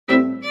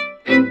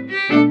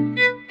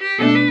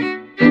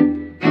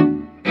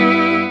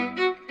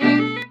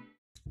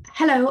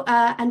Hello,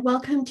 and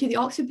welcome to the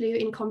Oxford Blue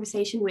in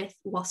conversation with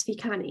Wasfi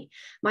Kani.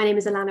 My name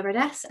is Alannah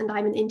Burdess, and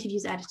I'm an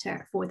interviews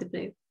editor for The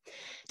Blue.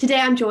 Today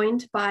I'm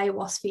joined by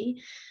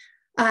Wasfi.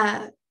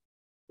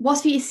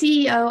 Wasfi is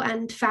CEO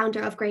and founder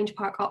of Grange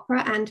Park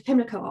Opera and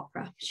Pimlico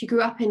Opera. She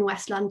grew up in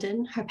West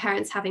London, her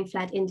parents having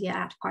fled India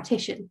at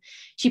partition.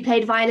 She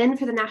played violin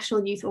for the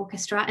National Youth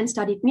Orchestra and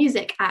studied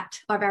music at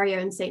our very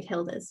own St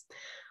Hilda's.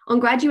 On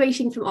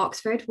graduating from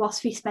Oxford,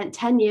 Wasfi spent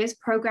 10 years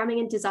programming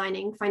and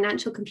designing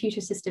financial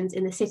computer systems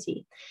in the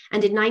city,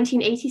 and in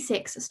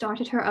 1986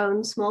 started her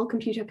own small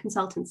computer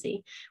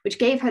consultancy, which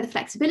gave her the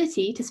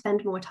flexibility to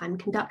spend more time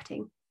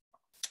conducting.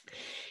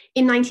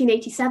 In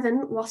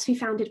 1987, Wasfi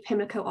founded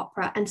Pimlico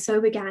Opera, and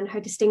so began her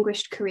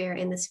distinguished career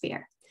in the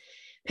sphere.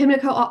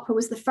 Pimlico Opera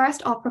was the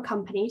first opera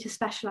company to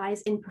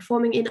specialise in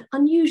performing in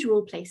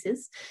unusual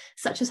places,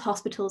 such as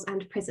hospitals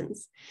and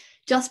prisons.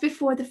 Just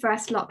before the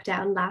first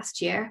lockdown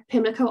last year,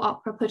 Pimlico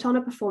Opera put on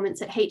a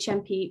performance at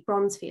HMP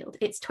Bronzefield,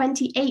 its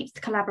 28th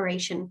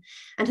collaboration,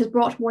 and has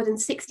brought more than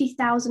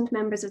 60,000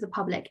 members of the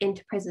public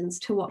into prisons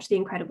to watch the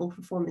incredible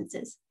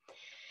performances.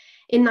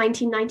 In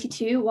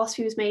 1992,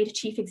 Wasfi was made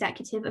chief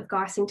executive of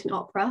Garsington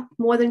Opera,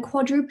 more than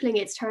quadrupling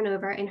its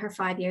turnover in her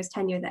 5 years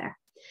tenure there.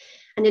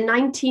 And in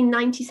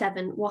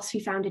 1997,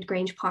 Wasfi founded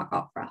Grange Park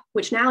Opera,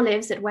 which now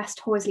lives at West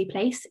Horsley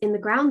Place, in the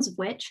grounds of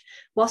which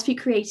Wasfi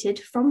created,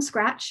 from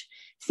scratch,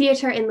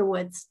 Theatre in the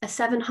Woods, a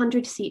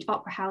 700-seat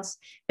opera house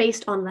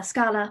based on La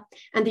Scala,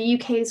 and the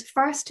UK's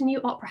first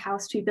new opera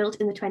house to be built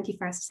in the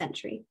 21st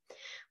century.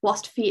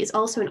 Wasfi is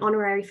also an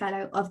honorary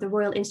fellow of the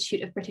Royal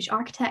Institute of British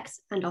Architects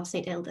and of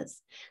St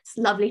Hilda's. It's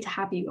lovely to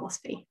have you,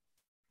 Wasfi.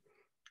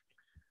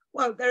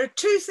 Well, there are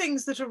two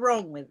things that are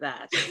wrong with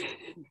that.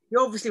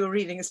 You obviously were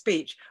reading a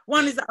speech.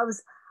 One is that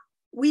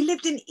we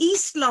lived in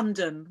East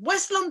London.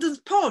 West London's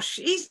posh.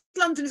 East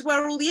London is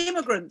where all the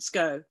immigrants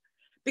go.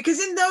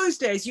 Because in those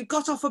days, you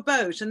got off a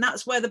boat and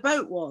that's where the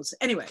boat was.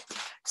 Anyway,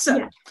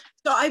 so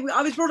I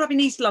was brought up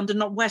in East London,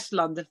 not West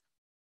London.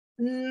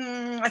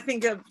 I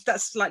think that's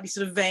a slightly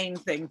sort of vain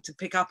thing to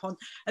pick up on.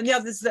 And the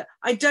other is that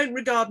I don't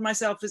regard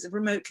myself as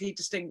remotely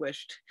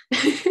distinguished.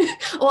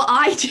 Well,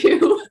 I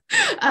do.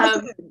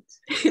 I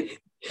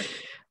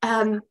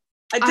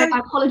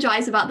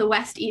apologise about the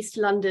West-East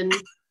London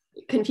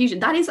confusion.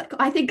 That is,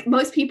 I think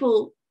most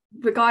people,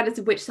 regardless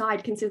of which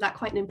side, consider that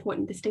quite an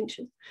important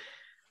distinction.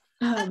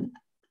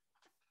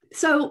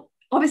 So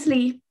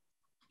obviously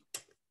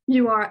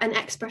you are an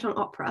expert on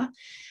opera.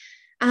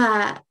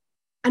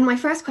 And my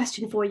first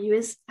question for you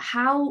is,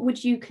 how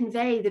would you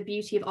convey the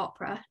beauty of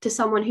opera to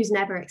someone who's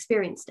never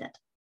experienced it?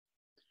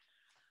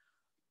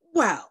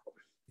 Well,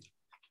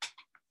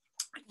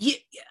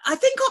 I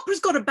think opera's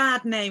got a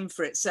bad name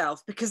for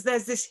itself because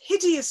there's this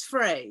hideous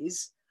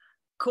phrase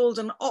called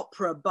an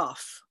opera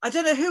buff. I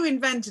don't know who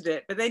invented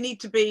it, but they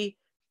need to be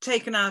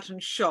taken out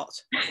and shot.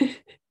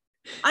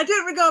 I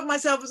don't regard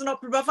myself as an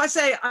opera buff. I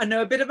say I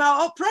know a bit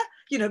about opera.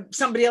 You know,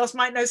 somebody else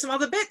might know some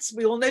other bits.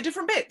 We all know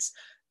different bits.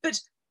 But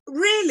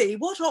really,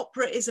 what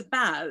opera is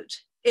about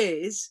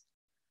is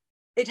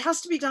it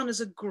has to be done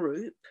as a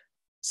group.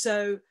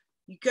 So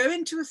you go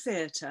into a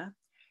theatre,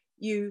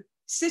 you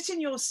sit in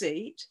your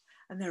seat,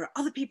 and there are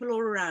other people all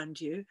around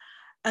you,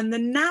 and the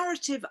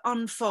narrative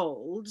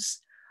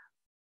unfolds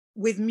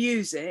with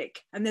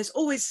music, and there's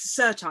always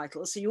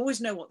surtitles, so you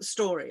always know what the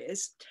story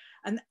is.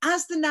 And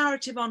as the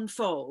narrative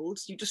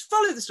unfolds, you just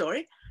follow the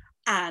story,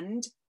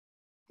 and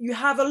you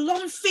have a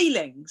lot of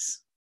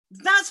feelings.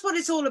 That's what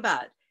it's all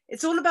about.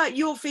 It's all about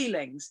your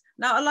feelings.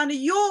 Now, Alannah,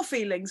 your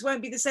feelings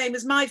won't be the same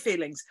as my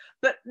feelings,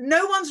 but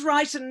no one's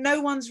right and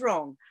no one's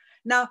wrong.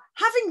 Now,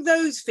 having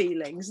those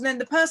feelings, and then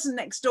the person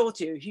next door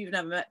to you, who you've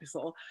never met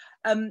before,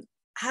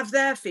 have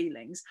their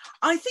feelings.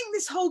 I think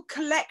this whole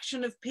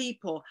collection of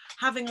people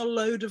having a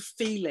load of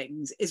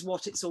feelings is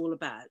what it's all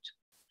about.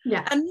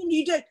 Yeah. And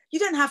you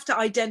don't have to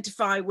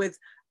identify with,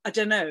 I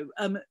don't know,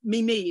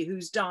 Mimi,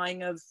 who's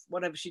dying of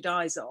whatever she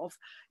dies of.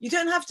 You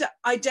don't have to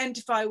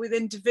identify with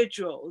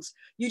individuals.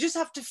 You just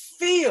have to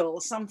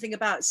feel something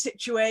about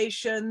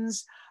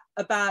situations,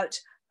 about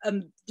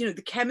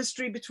the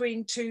chemistry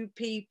between two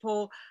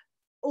people,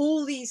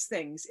 all these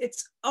things.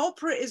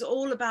 Opera is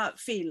all about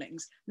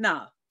feelings.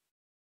 Now,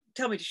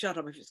 tell me to shut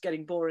up if it's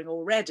getting boring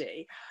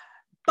already.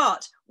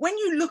 But when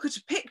you look at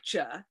a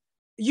picture,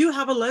 you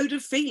have a load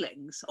of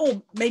feelings,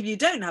 or maybe you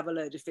don't have a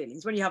load of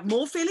feelings. When you have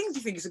more feelings,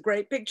 you think it's a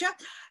great picture.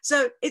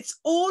 So it's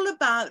all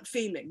about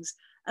feelings.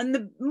 And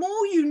the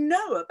more you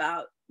know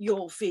about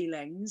your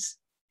feelings,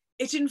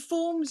 it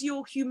informs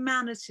your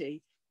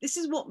humanity. This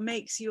is what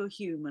makes you a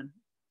human.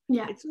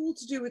 Yeah. It's all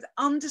to do with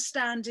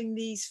understanding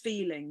these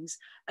feelings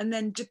and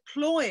then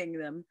deploying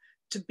them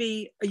to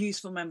be a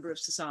useful member of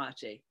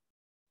society.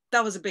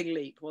 That was a big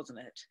leap, wasn't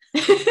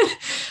it?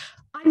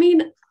 I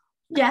mean,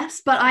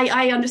 yes, but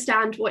I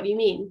understand what you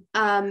mean.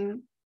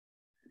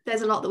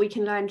 There's a lot that we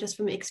can learn just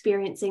from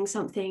experiencing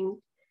something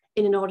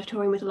in an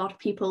auditorium with a lot of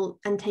people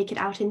and take it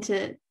out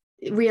into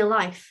real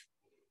life.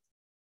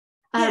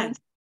 Yes.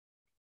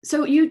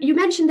 So you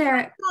mentioned there...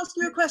 Can I ask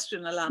you a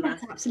question, Alannah?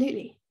 Yes,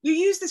 absolutely. You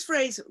use this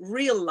phrase,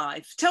 real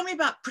life. Tell me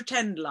about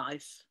pretend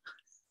life.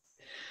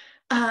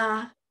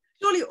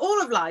 Surely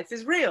all of life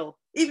is real,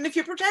 even if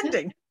you're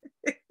pretending.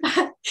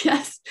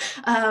 Yes.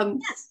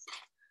 Yes.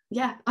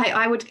 Yeah,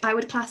 I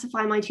would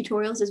classify my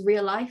tutorials as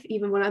real life,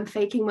 even when I'm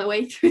faking my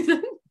way through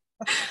them.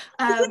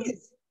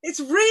 It's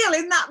real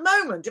in that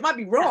moment. It might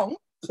be wrong,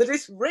 but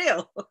it's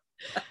real.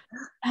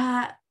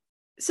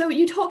 So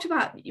you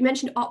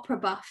mentioned opera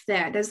buff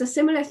there. There's a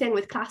similar thing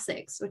with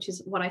classics, which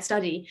is what I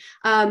study.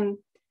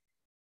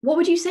 What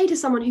would you say to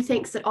someone who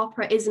thinks that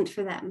opera isn't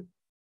for them?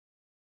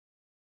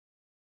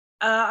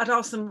 I'd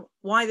ask them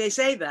why they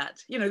say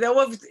that. You know,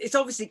 it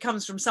obviously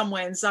comes from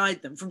somewhere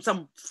inside them, from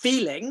some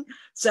feeling.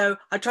 So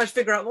I try to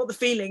figure out what the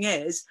feeling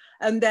is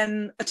and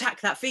then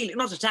attack that feeling,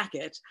 not attack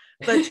it,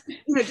 but,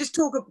 you know, just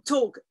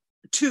talk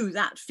to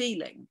that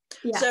feeling.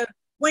 Yeah. So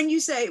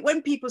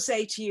when people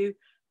say to you,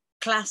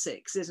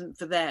 classics isn't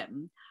for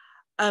them,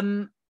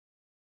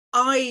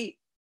 my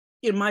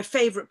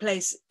favorite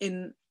place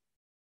in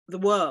the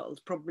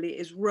world probably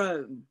is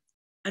Rome.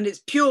 And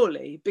it's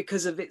purely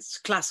because of its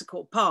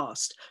classical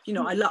past. You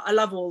know, I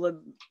love all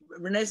the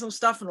Renaissance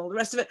stuff and all the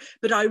rest of it,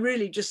 but I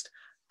really just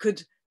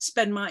could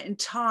spend my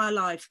entire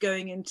life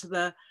going into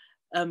the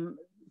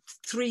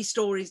 3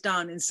 stories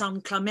down in San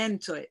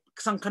Clemente,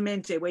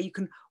 where you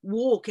can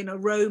walk in a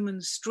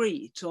Roman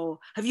street. Or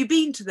have you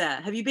been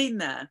there? Have you been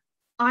there?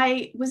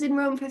 I was in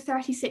Rome for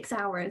 36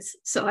 hours,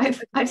 so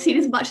I've seen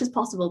as much as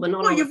possible, but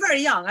not. Well, you're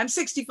very young. I'm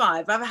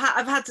 65.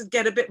 I've had to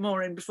get a bit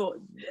more in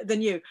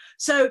than you.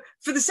 So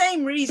for the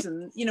same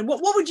reason, you know,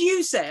 what would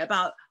you say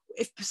about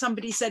if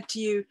somebody said to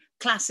you,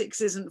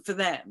 classics isn't for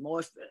them,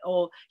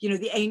 or you know,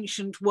 the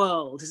ancient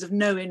world is of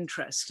no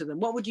interest to them?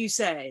 What would you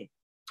say?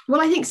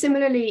 Well, I think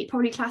similarly,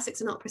 probably classics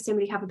and opera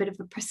similarly have a bit of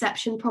a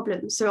perception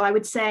problem. So I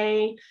would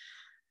say,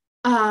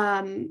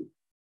 you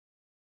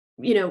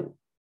know,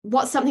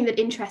 what's something that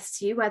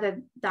interests you,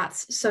 whether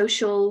that's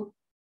social,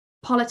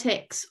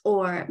 politics,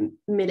 or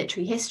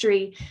military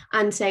history,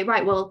 and say,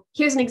 right, well,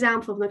 here's an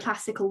example from the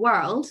classical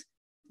world.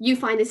 You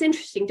find this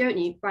interesting, don't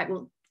you? Right,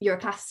 well, you're a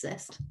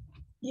classicist.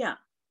 Yeah.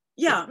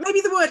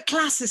 Maybe the word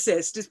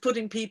classicist is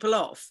putting people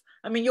off.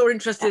 I mean, you're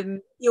interested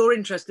in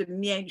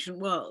the ancient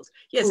world.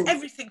 Yes,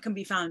 everything can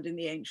be found in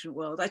the ancient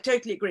world. I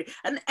totally agree.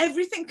 And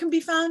everything can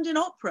be found in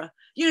opera.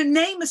 You know,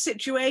 name a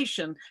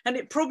situation and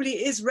it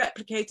probably is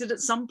replicated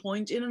at some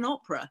point in an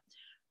opera,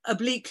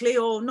 obliquely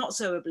or not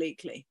so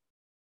obliquely.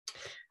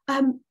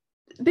 A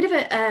bit of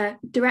a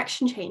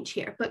direction change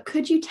here, but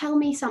could you tell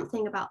me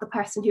something about the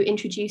person who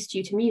introduced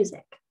you to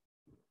music?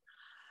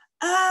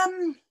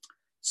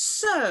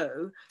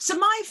 So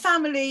my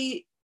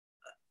family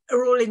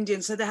are all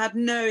Indian, so they had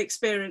no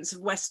experience of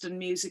Western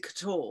music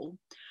at all.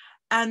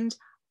 And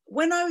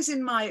when I was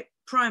in my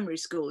primary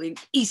school in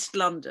East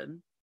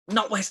London,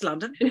 not West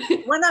London,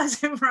 when I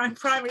was in my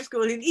primary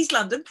school in East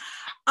London,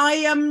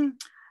 I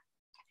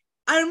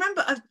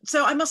remember,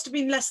 so I must have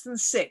been less than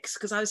 6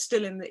 because I was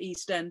still in the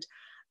East End.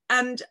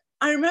 And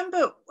I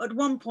remember at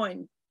one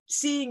point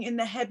seeing in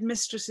the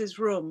headmistress's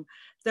room,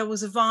 there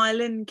was a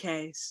violin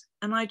case.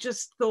 And I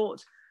just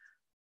thought,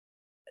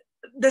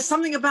 there's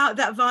something about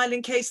that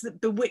violin case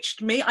that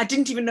bewitched me. I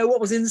didn't even know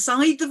what was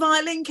inside the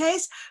violin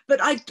case,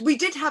 but we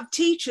did have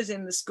teachers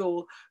in the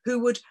school who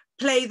would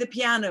play the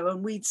piano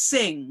and we'd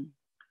sing.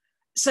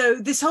 So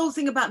this whole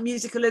thing about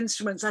musical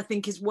instruments, I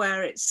think, is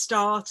where it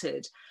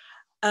started.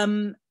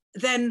 I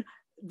then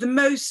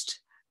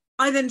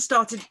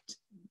started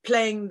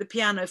playing the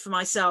piano for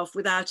myself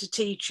without a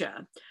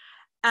teacher.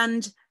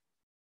 And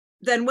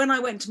then when I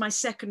went to my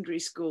secondary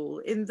school,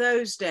 in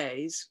those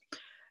days,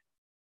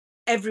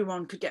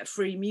 everyone could get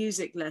free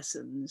music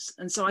lessons.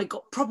 And so I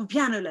got proper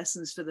piano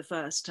lessons for the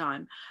first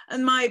time.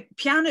 And my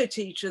piano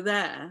teacher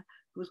there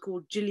was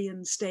called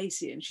Gillian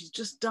Stacey, and she's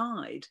just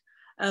died.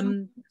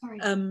 You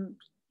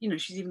know,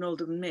 she's even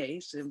older than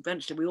me, so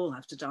eventually we all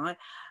have to die.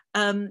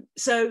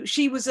 So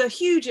she was a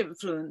huge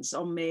influence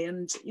on me,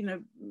 and, you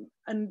know,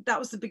 and that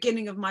was the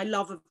beginning of my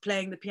love of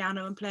playing the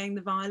piano and playing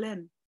the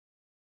violin.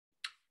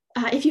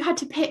 If you had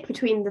to pick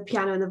between the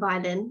piano and the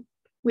violin,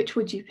 which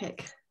would you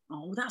pick?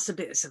 Oh, that's a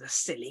bit of a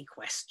silly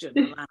question,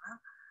 Alannah.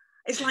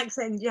 It's like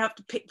saying you have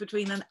to pick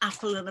between an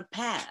apple and a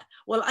pear.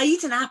 Well, I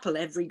eat an apple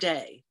every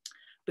day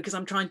because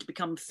I'm trying to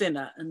become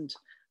thinner and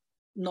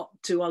not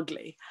too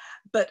ugly.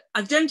 But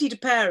I don't eat a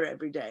pear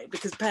every day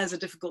because pears are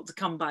difficult to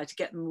come by to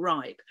get them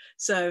ripe.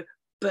 So,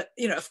 but,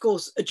 you know, of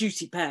course, a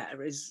juicy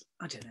pear is,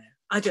 I don't know.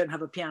 I don't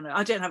have a piano.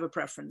 I don't have a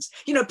preference.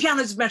 You know,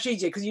 piano is much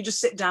easier because you just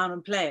sit down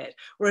and play it.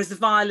 Whereas the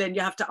violin,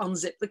 you have to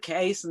unzip the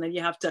case and then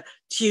you have to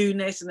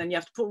tune it and then you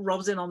have to put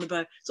rosin on the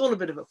bow. It's all a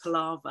bit of a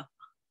palaver.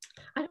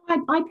 I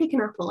pick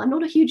an apple. I'm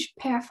not a huge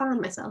pear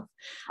fan myself.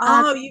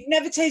 Oh, you've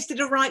never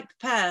tasted a ripe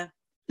pear.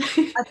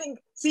 I think,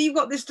 see, you've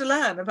got this to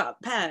learn about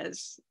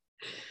pears.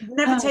 You've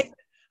never tasted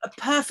a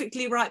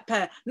perfectly ripe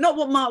pear. Not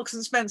what Marks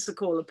and Spencer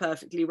call a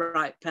perfectly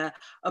ripe pear,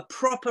 a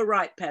proper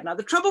ripe pear. Now,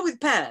 the trouble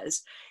with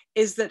pears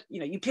is that, you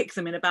know, you pick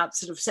them in about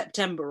sort of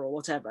September or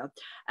whatever,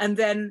 and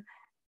then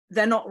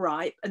they're not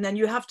ripe, and then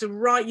you have to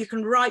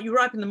you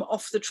ripen them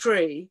off the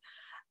tree,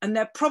 and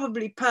they're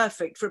probably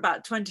perfect for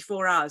about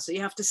 24 hours. So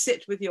you have to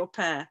sit with your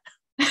pear,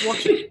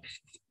 watching.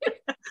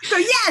 So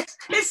yes,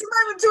 it's the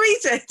moment to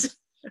eat it.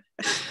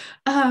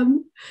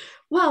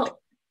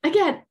 Well,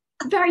 again,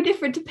 very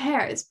different to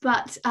pears,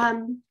 but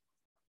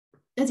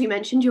as you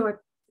mentioned,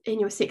 you're in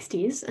your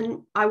 60s,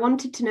 and I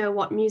wanted to know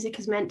what music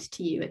has meant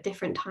to you at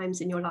different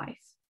times in your life.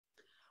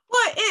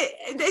 Well,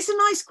 it's a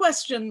nice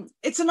question.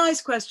 It's a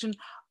nice question.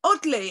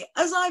 Oddly,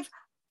 as I've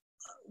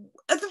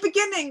at the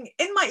beginning,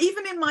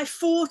 even in my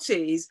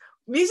 40s,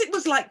 music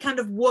was like kind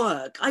of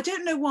work. I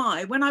don't know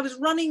why. When I was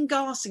running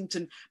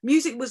Garsington,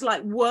 music was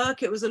like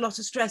work. It was a lot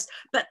of stress.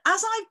 But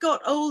as I've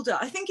got older,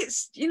 I think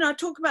it's, I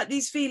talk about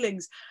these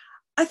feelings.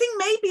 I think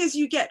maybe as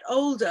you get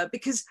older,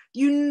 because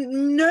you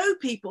know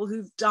people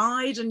who've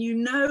died and you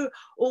know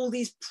all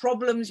these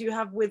problems you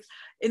have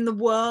in the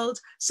world.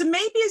 So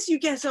maybe as you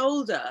get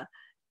older,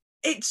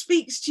 it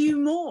speaks to you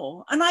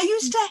more. And I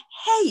used to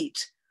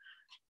hate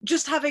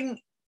just having,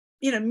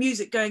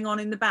 music going on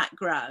in the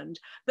background.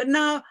 But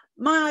now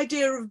my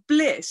idea of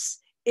bliss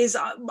is,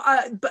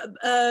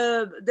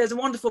 there's a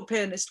wonderful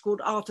pianist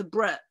called Alfred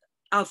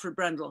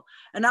Brendel,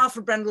 and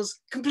Alfred Brendel's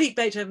complete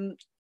Beethoven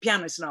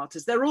piano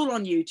sonatas. They're all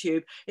on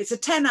YouTube. It's a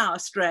 10-hour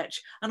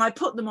stretch, and I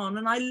put them on,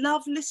 and I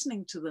love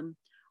listening to them.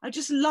 I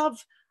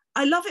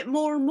love it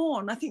more and more.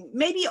 And I think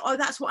maybe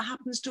that's what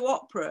happens to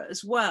opera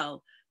as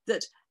well,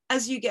 that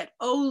as you get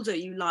older,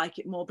 you like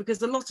it more,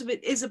 because a lot of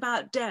it is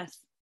about death.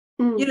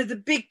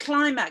 The big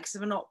climax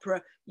of an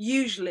opera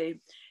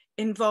usually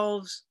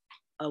involves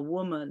a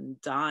woman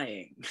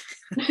dying.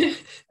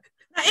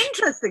 Now,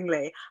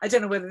 interestingly, I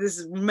don't know whether this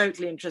is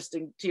remotely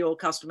interesting to your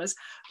customers,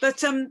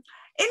 but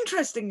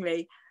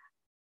interestingly,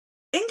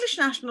 English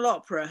National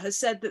Opera has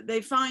said that they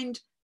find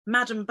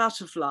Madame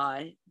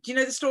Butterfly. Do you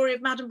know the story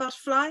of Madame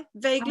Butterfly?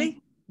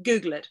 Vaguely?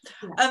 Google it.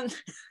 Yeah.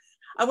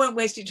 I won't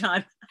waste your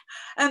time.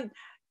 A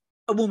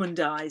woman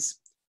dies.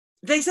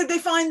 They said they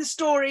find the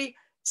story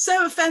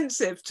so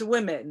offensive to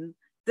women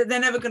that they're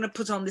never going to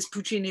put on this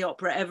Puccini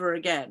opera ever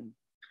again.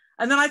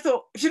 And then I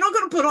thought, if you're not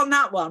going to put on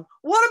that one,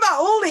 what about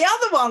all the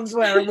other ones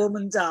where a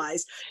woman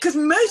dies? Because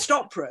most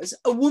operas,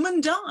 a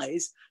woman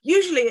dies.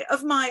 Usually,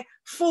 of my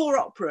 4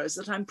 operas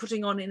that I'm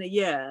putting on in a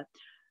year,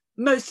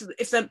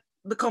 if they're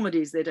the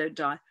comedies, they don't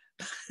die.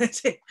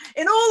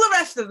 In all the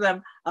rest of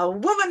them, a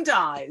woman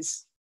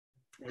dies.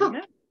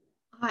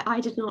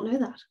 I did not know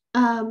that.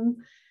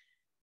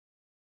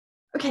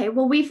 Okay,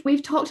 well,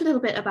 we've talked a little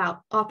bit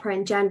about opera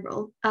in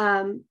general,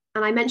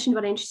 and I mentioned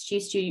when I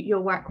introduced you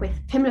your work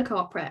with Pimlico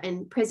Opera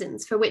in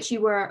prisons, for which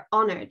you were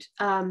honoured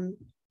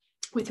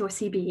with your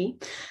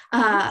CBE.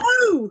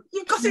 No,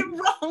 you got it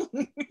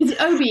wrong. Is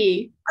it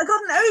OBE? I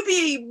got an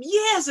OBE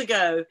years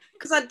ago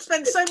because I'd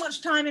spent so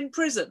much time in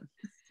prison.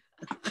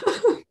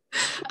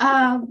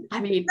 Now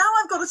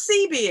I've got a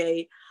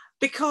CBE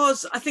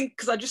because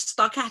I just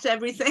stuck at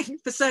everything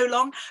for so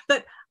long.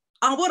 But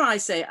what I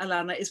say,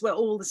 Alannah, is we're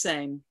all the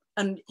same.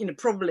 And,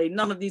 probably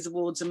none of these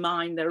awards are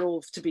mine. They're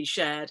all to be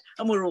shared.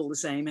 And we're all the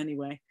same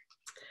anyway.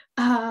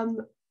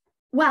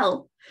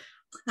 Well,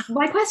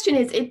 my question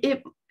is,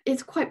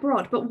 it's quite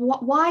broad, but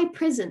why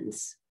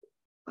prisons?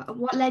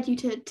 What led you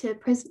to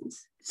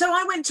prisons? So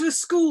I went to a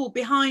school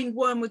behind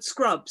Wormwood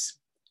Scrubs.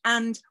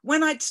 And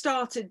when I'd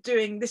started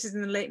doing, this is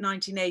in the late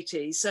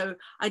 1980s, so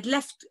I'd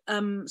left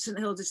St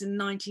Hilda's in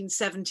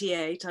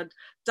 1978. I'd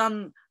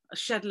done a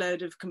shed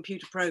load of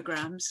computer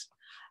programs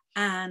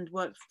and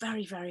worked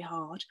very, very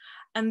hard.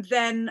 And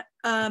then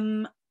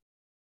I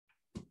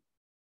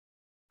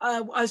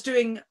was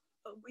doing,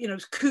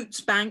 Coots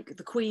Bank,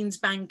 the Queen's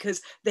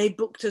Bankers, they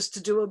booked us to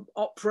do an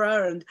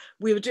opera, and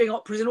we were doing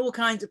operas in all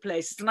kinds of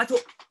places. And I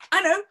thought,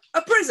 I know,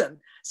 a prison.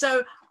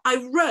 So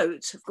I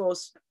wrote, of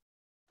course,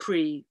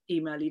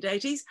 pre-email-y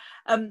daisies,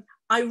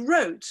 I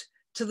wrote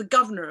to the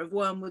governor of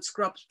Wormwood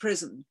Scrubs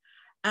Prison.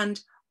 And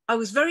I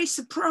was very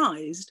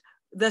surprised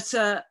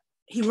that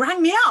he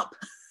rang me up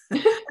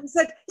and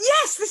said,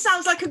 yes, this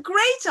sounds like a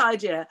great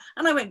idea.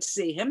 And I went to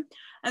see him.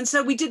 And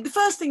so the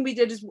first thing we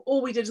did is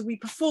we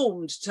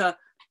performed to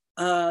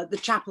the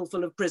chapel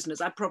full of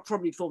prisoners. I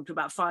probably performed to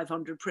about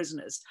 500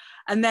 prisoners.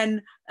 And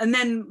then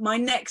my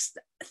next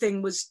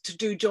thing was to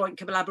do joint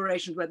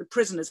collaborations where the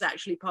prisoners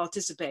actually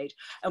participate.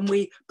 And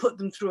we put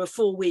them through a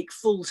 4-week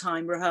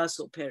full-time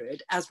rehearsal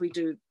period, as we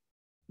do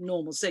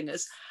normal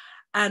singers.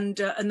 And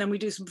then we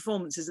do some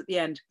performances at the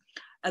end.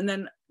 And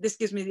then this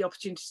gives me the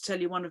opportunity to tell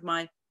you one of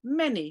my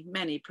many,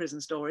 many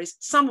prison stories,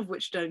 some of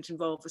which don't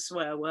involve a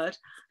swear word.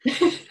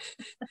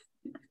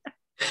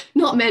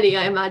 Not many,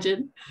 I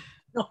imagine.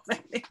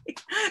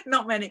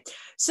 Not many.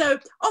 So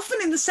often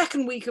in the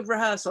second week of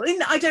rehearsal,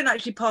 I don't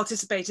actually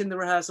participate in the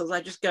rehearsals.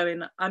 I just go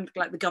in. I'm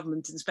like the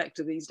government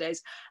inspector these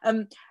days.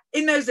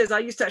 In those days, I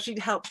used to actually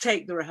help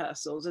take the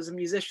rehearsals as a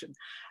musician.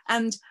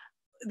 And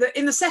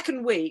in the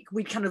second week,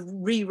 we'd kind of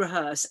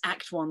re-rehearse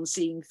Act 1,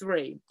 Scene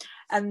 3.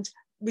 And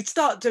we'd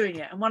start doing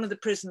it. And one of the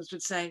prisoners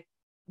would say,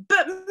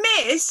 but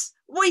miss,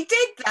 we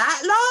did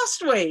that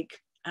last week.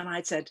 And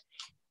I'd said,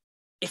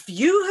 if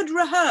you had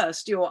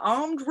rehearsed your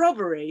armed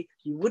robbery,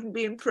 you wouldn't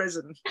be in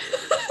prison.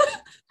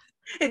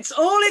 It's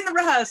all in the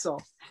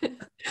rehearsal.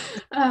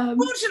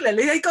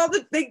 Fortunately, they got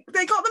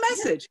the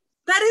message.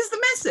 That is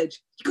the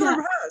message. You got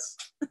to rehearse.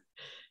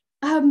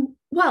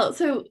 Well,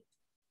 so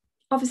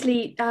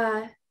obviously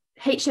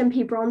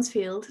HMP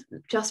Bronzefield,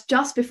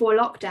 just before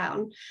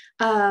lockdown,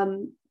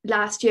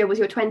 last year was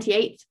your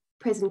 28th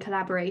prison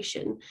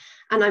collaboration,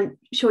 and I'm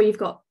sure you've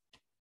got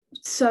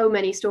so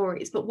many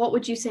stories, but what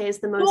would you say is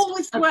the most... All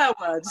with swear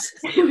words.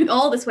 With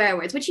all the swear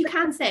words, which you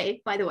can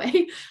say, by the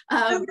way.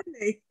 Oh,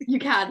 really? You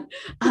can.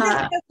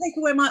 Take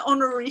away my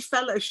honorary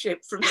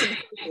fellowship from St.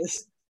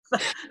 Peter's for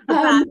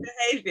bad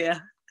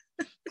behaviour.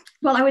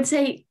 Well, I would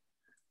say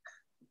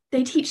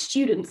they teach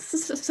students,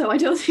 so I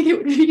don't think it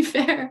would be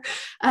fair.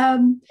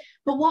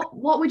 But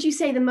what would you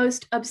say the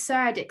most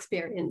absurd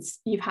experience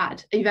you've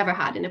ever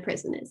had in a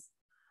prison is?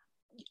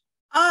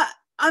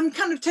 I'm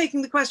kind of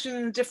taking the question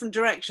in a different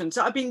direction.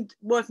 So I've been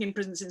working in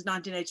prison since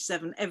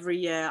 1987. Every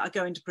year I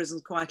go into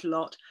prisons quite a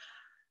lot.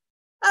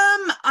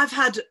 I've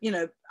had,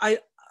 I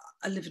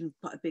live in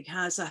quite a big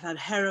house. I've had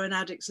heroin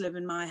addicts live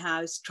in my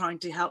house, trying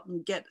to help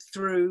them get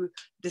through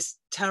this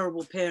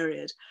terrible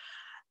period.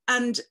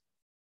 And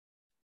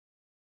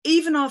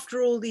even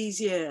after all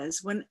these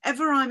years,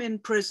 whenever I'm in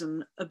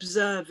prison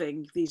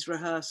observing these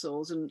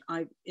rehearsals, and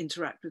I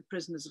interact with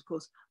prisoners, of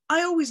course,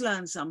 I always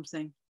learn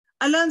something.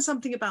 I learn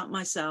something about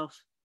myself.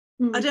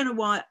 I don't know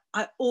why,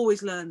 I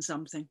always learn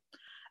something.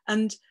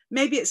 And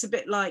maybe it's a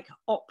bit like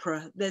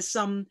opera. There's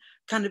some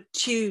kind of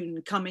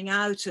tune coming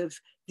out of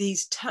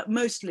these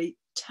mostly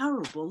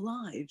terrible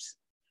lives.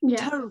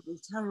 Yeah.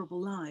 Terrible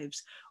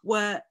lives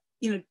where,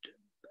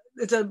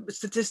 it's a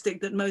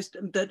statistic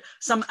that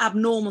some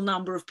abnormal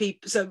number of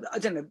people, so I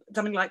don't know,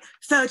 something like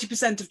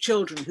 30% of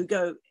children who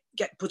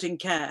get put in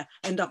care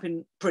end up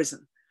in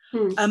prison.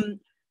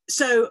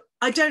 So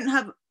I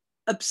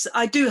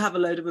do have a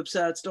load of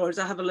absurd stories.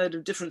 I have a load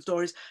of different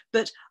stories,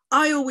 but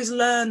I always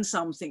learn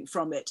something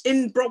from it.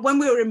 When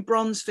we were in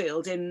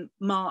Bronzefield in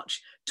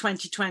March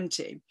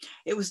 2020,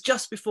 it was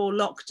just before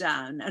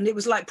lockdown, and it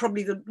was like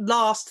probably the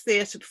last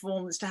theatre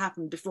performance to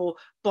happen before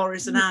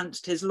Boris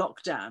announced his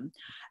lockdown.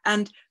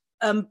 And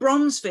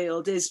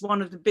Bronzefield is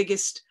one of the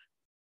biggest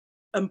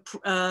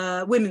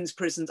women's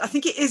prisons. I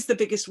think it is the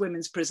biggest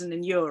women's prison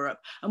in Europe.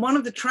 And one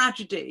of the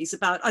tragedies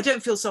I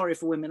don't feel sorry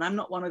for women. I'm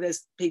not one of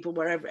those people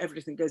where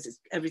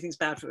everything's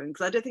bad for women,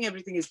 because I don't think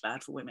everything is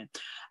bad for women.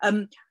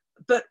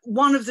 But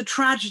one of the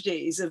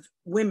tragedies of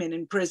women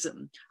in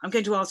prison, I'm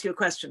going to ask you a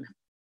question.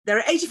 There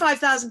are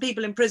 85,000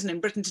 people in prison in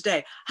Britain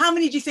today. How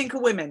many do you think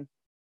are women?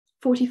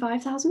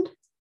 45,000?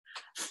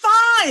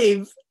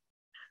 5!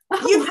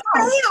 Oh, you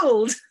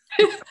failed!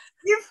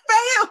 You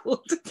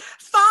failed!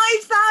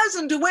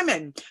 5,000 are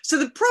women. So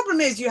the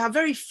problem is you have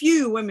very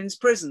few women's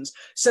prisons.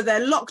 So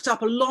they're locked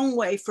up a long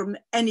way from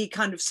any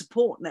kind of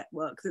support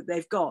network that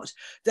they've got.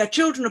 Their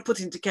children are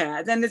put into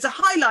care. Then there's a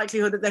high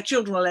likelihood that their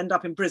children will end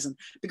up in prison,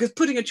 because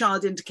putting a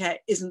child into care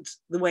isn't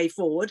the way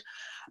forward.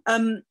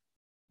 But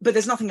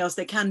there's nothing else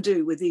they can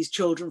do with these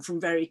children from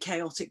very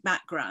chaotic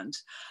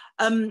backgrounds.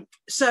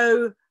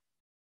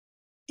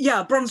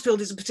 Yeah,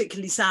 Bronzefield is a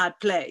particularly sad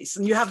place,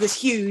 and you have this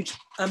huge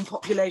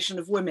population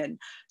of women,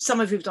 some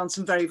of who've done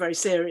some very, very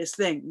serious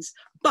things.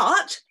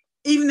 But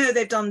even though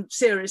they've done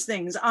serious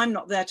things, I'm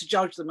not there to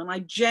judge them. And I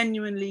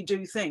genuinely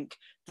do think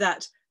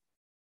that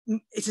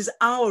it is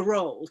our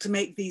role to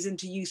make these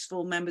into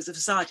useful members of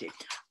society.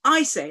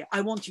 I say,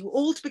 I want you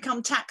all to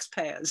become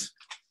taxpayers.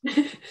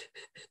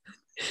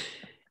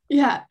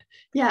 Yeah.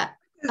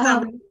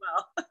 Well?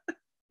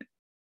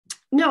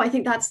 No, I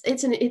think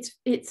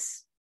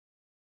it's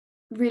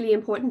really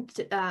important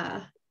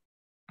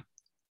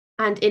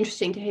and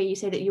interesting to hear you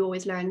say that you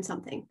always learn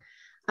something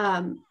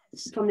from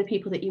the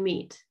people that you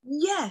meet.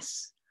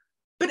 Yes,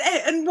 but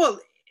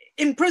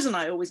in prison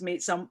I always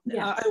meet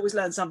I always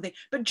learn something,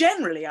 but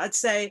generally I'd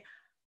say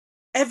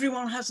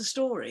everyone has a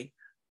story.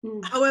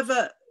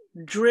 However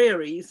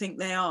dreary you think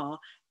they are,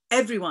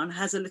 everyone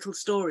has a little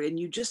story, and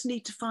you just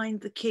need to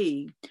find the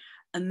key,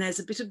 and there's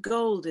a bit of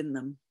gold in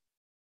them.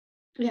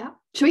 Yeah.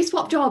 Should we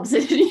swap jobs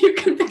and you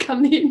can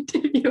become the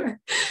interviewer?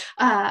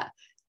 Why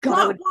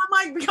am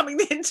I becoming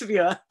the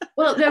interviewer?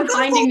 Well, no,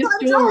 finding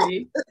the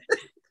story.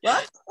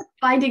 What?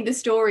 Finding the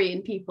story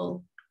in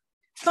people.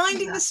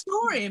 Finding the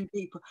story in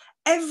people.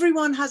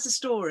 Everyone has a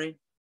story.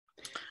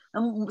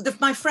 And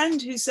my friend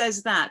who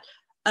says that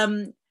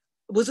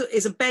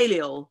is a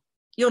Balliol.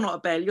 You're not a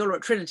Balliol, you're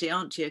at Trinity,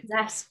 aren't you?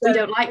 Yes, we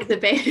don't like the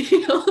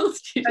Balliol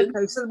students.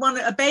 Okay, so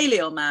a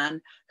Balliol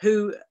man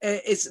who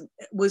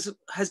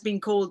has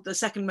been called the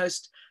second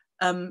most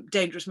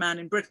dangerous man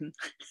in Britain,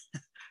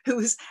 who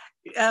was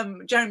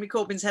Jeremy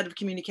Corbyn's head of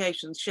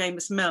communications,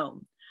 Seamus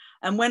Milne.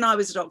 And when I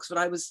was at Oxford,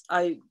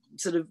 I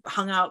sort of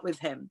hung out with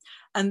him.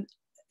 And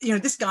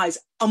this guy's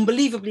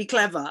unbelievably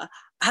clever,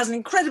 has an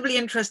incredibly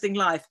interesting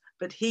life,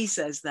 but he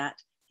says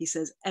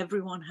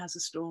everyone has a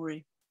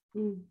story.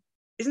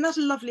 Isn't that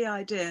a lovely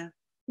idea?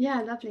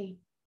 Yeah, lovely.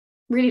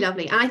 Really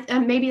lovely.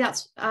 And maybe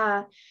that's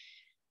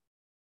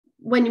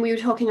when we were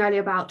talking earlier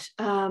about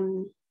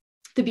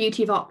the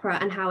beauty of opera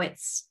and how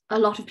it's a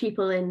lot of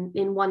people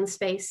in one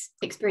space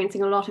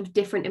experiencing a lot of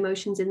different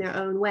emotions in their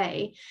own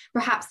way.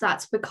 Perhaps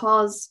that's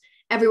because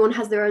everyone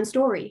has their own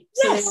story,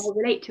 so yes, they all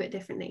relate to it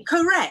differently.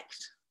 Correct.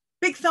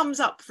 Big thumbs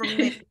up from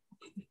me.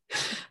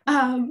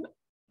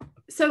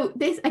 So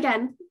this,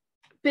 again,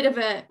 bit of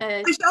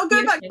I'll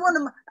go back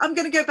to I'm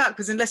going to go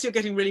backwards unless you're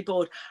getting really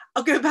bored.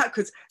 I'll go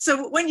backwards.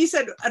 So when you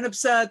said an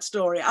absurd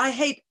story, I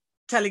hate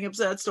telling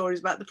absurd stories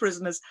about the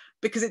prisoners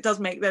because it does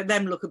make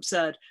them look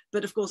absurd.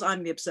 But of course,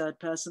 I'm the absurd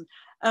person.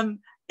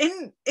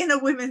 In a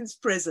women's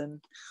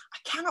prison, I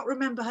cannot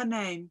remember her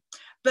name,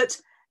 but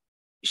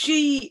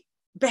she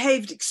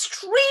behaved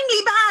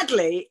extremely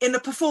badly in a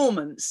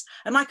performance,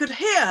 and I could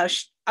hear her.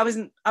 I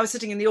was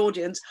sitting in the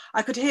audience.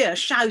 I could hear her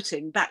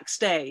shouting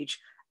backstage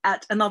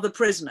at another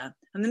prisoner.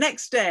 And the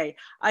next day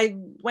I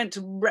went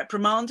to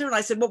reprimand her and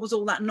I said, what was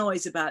all that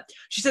noise about?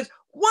 She said,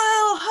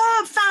 well,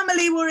 her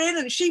family were in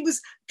and she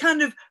was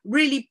kind of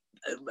really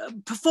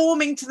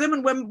performing to them,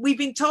 and when we've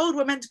been told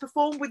we're meant to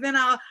perform within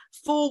our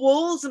four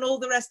walls and all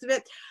the rest of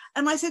it.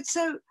 And I said,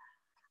 so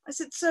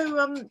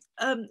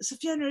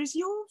Fiona, is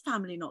your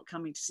family not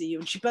coming to see you?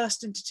 And she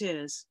burst into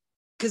tears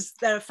because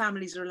their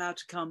families are allowed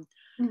to come.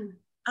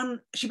 And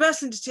she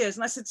burst into tears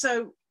and I said,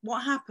 so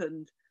what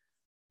happened?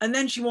 And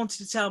then she wanted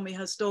to tell me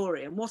her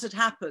story. And what had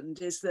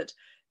happened is that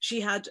she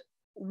had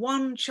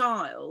one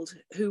child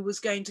who was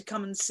going to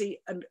come and see,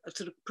 and a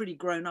sort of pretty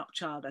grown up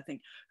child, I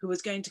think, who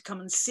was going to come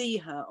and see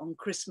her on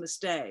Christmas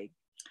Day.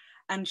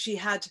 And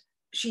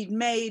she'd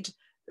made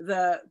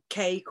the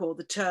cake or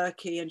the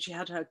turkey and she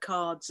had her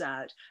cards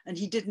out and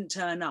he didn't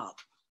turn up.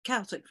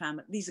 Celtic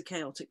family, these are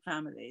chaotic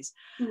families.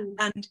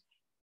 And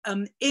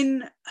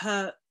in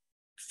her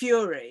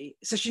fury,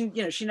 so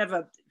he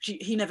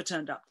never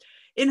turned up.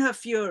 In her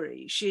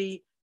fury,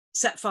 she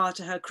set fire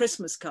to her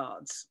Christmas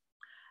cards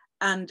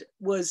and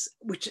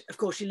which of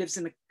course she lives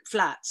in a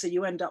flat, so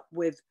you end up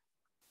with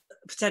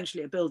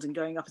potentially a building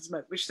going up in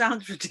smoke, which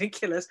sounds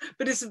ridiculous,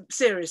 but it's a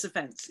serious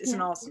offence. It's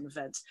an arson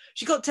offence.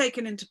 She got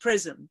taken into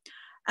prison.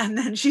 And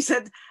then she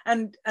said,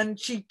 and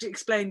she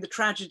explained the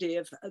tragedy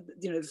of,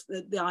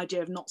 the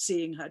idea of not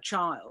seeing her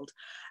child.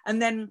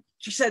 And then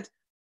she said,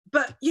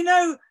 but,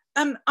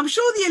 I'm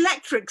sure the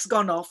electric's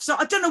gone off, so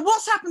I don't know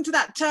what's happened to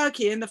that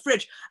turkey in the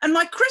fridge. And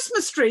my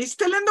Christmas tree's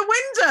still in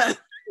the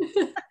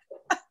window.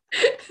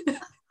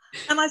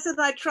 And I said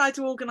I'd try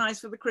to organise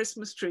for the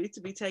Christmas tree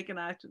to be taken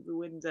out of the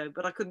window,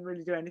 but I couldn't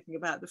really do anything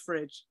about the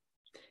fridge.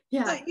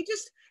 Yeah. So you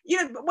just,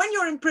 when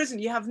you're in prison,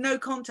 you have no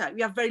contact.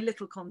 You have very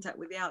little contact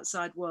with the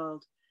outside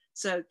world.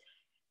 So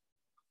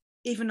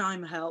even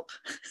I'm a help.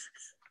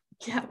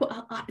 Yeah,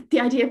 well,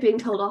 the idea of being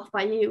told off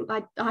by you,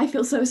 I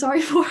feel so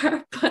sorry for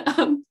her.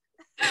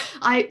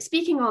 But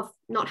speaking of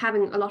not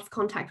having a lot of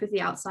contact with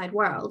the outside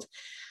world,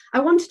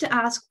 I wanted to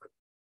ask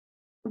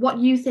what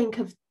you think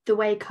of the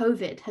way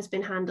COVID has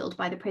been handled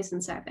by the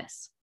prison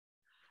service.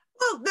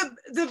 Well,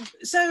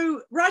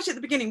 so right at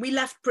the beginning, we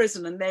left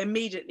prison and they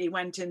immediately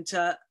went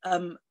into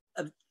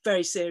a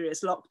very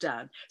serious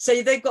lockdown.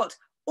 So they've got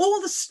all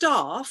the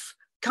staff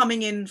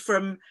coming in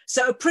from,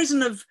 so a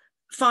prison of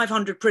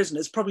 500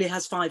 prisoners probably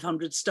has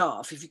 500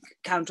 staff, if you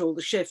count all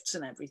the shifts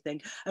and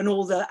everything, and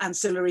all the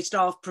ancillary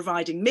staff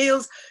providing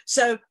meals.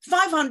 So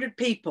 500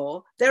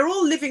 people, they're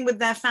all living with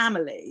their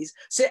families.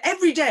 So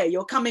every day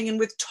you're coming in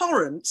with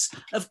torrents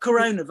of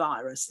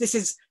coronavirus. This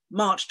is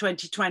March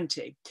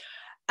 2020.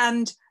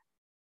 And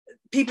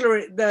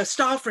the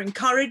staff are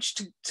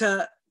encouraged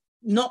to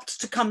not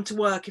to come to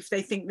work if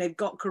they think they've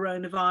got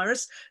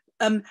coronavirus.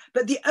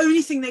 But the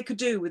only thing they could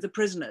do with the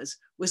prisoners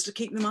was to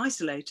keep them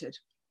isolated.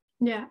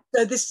 Yeah.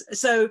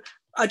 So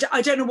I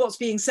don't know what's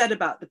being said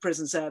about the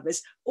prison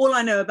service. All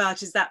I know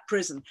about is that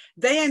prison.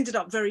 They ended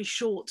up very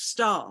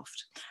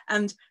short-staffed,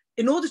 and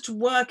in order to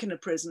work in a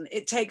prison,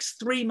 it takes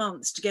 3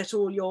 months to get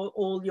all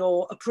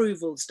your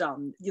approvals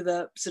done. You're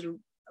the sort of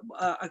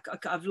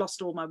I've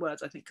lost all my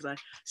words, I think, because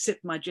I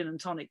sipped my gin and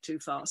tonic too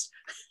fast.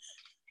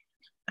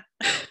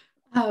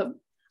 I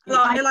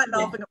like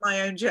laughing at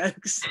my own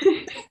jokes.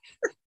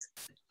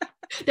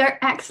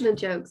 They're excellent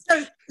jokes.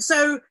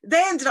 So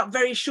they ended up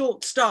very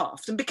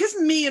short-staffed, and because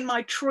me and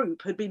my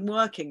troupe had been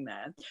working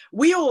there,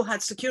 we all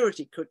had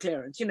security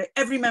clearance.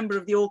 Every member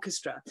of the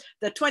orchestra,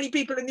 there are 20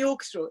 people in the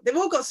orchestra, they've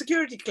all got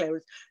security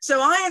clearance.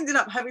 So I ended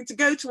up having to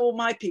go to all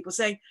my people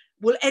saying,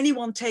 will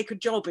anyone take a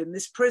job in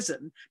this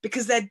prison?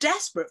 Because they're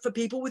desperate for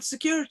people with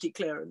security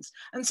clearance.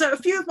 And so a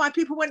few of my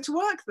people went to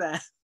work there.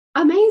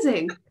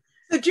 Amazing.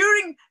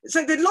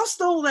 So they'd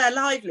lost all their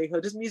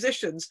livelihood as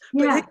musicians,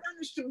 but they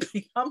managed to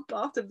become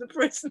part of the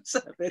prison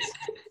service.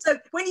 So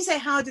when you say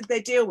how did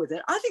they deal with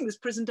it, I think this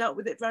prison dealt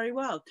with it very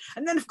well.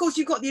 And then of course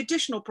you've got the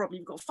additional problem.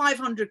 You've got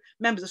 500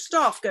 members of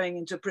staff going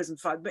into a prison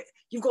fight, but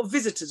you've got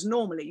visitors.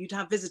 Normally you'd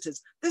have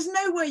visitors. There's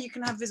no way you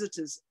can have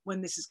visitors when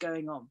this is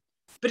going on.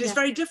 But it's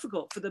very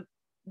difficult for the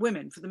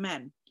women, for the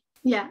men.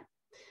 Yeah.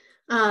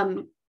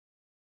 Very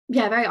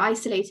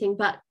isolating,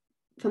 but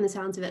from the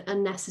sounds of it,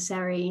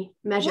 unnecessary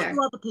measure. What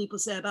do other people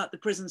say about the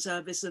prison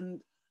service?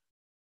 And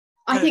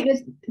I think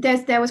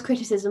there was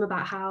criticism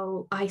about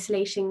how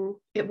isolating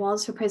it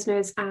was for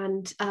prisoners,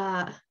 and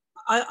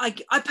I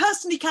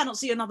personally cannot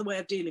see another way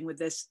of dealing with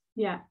this.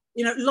 Yeah,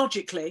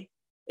 logically,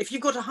 if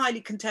you've got a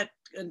highly contagious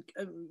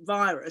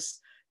virus,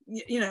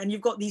 and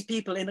you've got these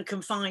people in a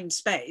confined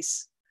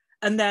space,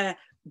 and they're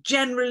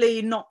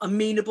generally not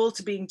amenable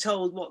to being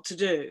told what to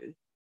do,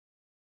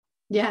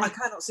 Yeah. I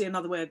cannot see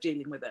another way of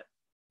dealing with it.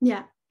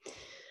 Yeah.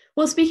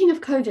 Well, speaking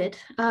of COVID,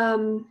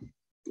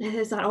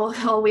 is that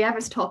all we ever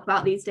talk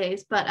about these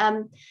days? But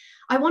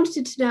I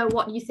wanted to know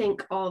what you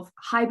think of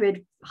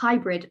hybrid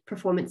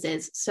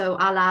performances. So,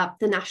 a la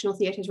the National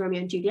Theatre's Romeo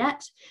and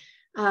Juliet.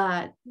 You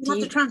have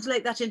to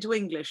translate that into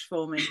English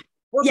for me.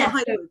 What's a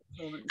hybrid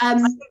performance? I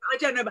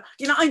don't know, but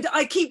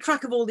I keep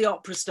track of all the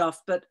opera stuff,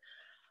 but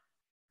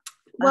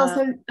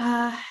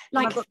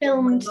like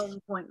filmed long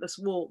pointless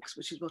walks,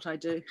 which is what I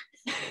do.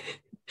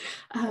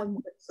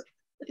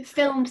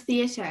 Filmed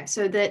theatre,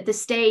 so the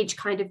stage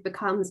kind of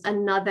becomes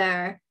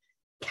another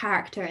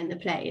character in the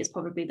play, is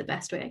probably the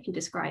best way I can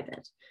describe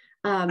it.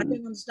 I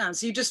don't understand.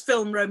 So you just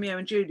film Romeo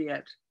and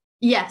Juliet?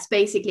 Yes,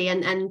 basically,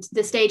 and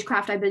the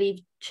stagecraft, I believe,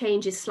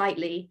 changes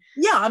slightly.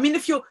 Yeah, I mean,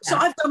 so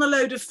I've done a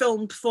load of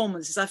film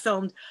performances. I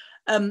filmed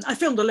a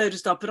load of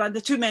stuff, but the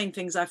two main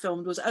things I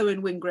filmed was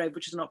Owen Wingrave,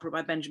 which is an opera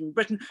by Benjamin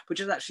Britten, which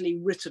is actually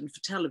written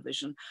for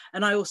television,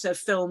 and I also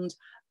filmed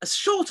a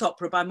short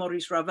opera by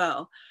Maurice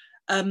Ravel,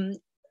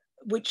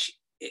 which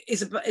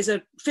is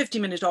a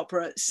 50-minute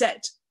opera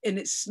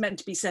it's meant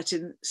to be set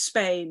in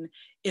Spain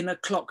in a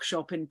clock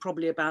shop in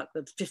probably about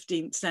the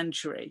 15th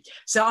century.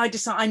 So I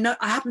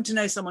happen to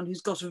know someone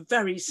who's got a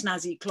very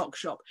snazzy clock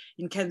shop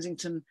in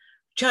Kensington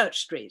Church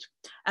Street.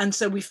 And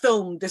so we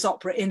filmed this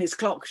opera in his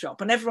clock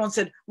shop, and everyone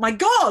said, my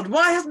God,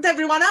 why hasn't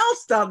everyone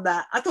else done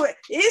that? I thought,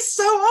 it is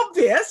so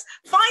obvious.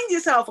 Find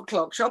yourself a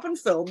clock shop and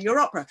film your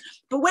opera.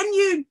 But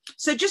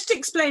so just to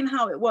explain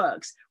how it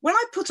works, when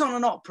I put on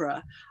an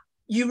opera,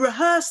 you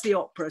rehearse the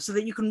opera so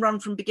that you can run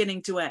from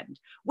beginning to end.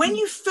 When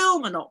you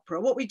film an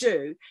opera, what we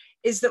do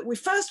is that we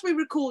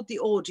record the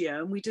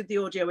audio, and we did the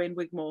audio in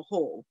Wigmore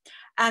Hall.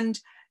 And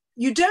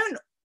you don't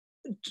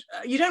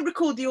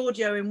record the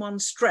audio in one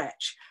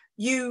stretch.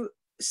 You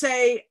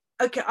say,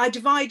 okay, I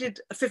divided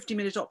a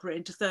 50-minute opera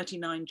into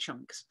 39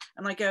 chunks.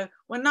 And I go,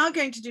 we're now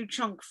going to do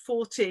chunk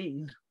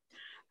 14.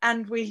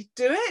 And we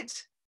do it.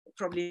 It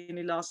probably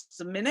only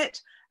lasts a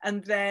minute.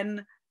 And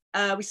then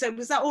we say,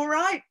 was that all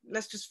right?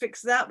 Let's just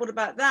fix that. What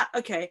about that?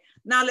 Okay,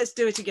 now let's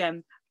do it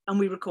again. And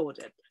we record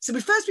it. So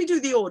we do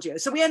the audio.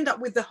 So we end up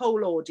with the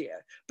whole audio,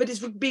 but it's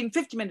been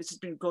 50 minutes, it's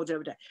been recorded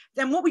over day.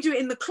 Then what we do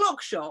in the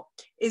clock shop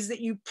is that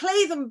you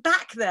play them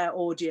back their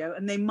audio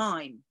and they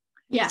mime.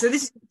 Yeah. So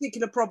this is a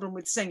particular problem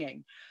with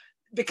singing,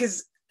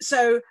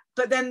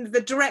 but then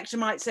the director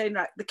might say,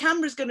 right, the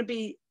camera's going to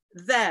be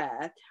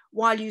there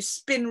while you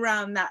spin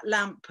round that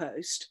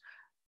lamppost.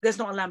 There's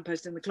not a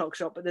lamppost in the clock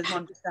shop, but there's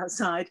one just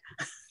outside.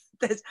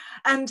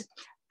 And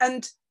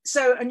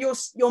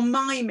you're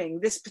miming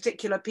this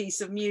particular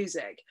piece of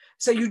music.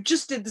 So you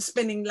just did the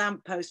spinning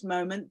lamppost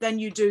moment, then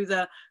you do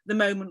the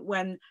moment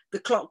when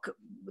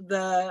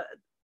the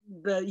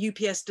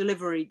UPS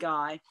delivery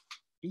guy.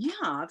 Yeah,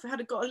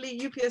 I've got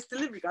a UPS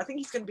delivery guy. I think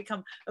he's going to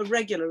become a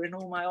regular in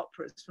all my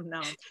operas from now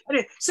on.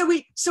 Anyway,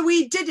 so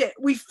we did it.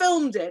 We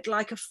filmed it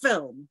like a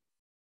film.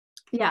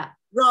 Yeah.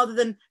 Rather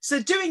than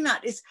doing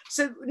that is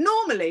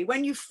normally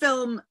when you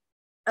film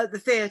at the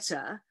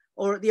theatre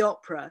or at the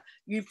opera,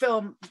 you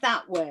film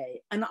that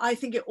way, and I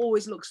think it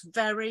always looks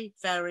very,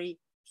 very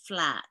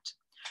flat.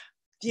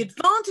 The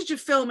advantage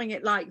of filming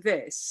it like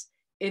this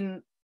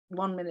in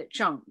 1-minute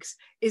chunks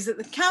is that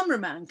the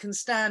cameraman can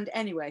stand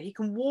anywhere. He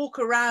can walk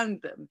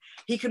around them.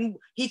 He can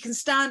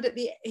stand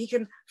he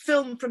can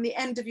film from the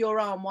end of your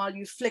arm while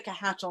you flick a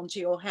hat onto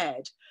your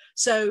head.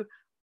 So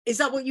is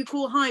that what you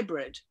call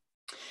hybrid?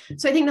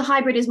 So I think the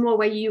hybrid is more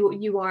where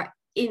you are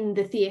in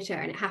the theatre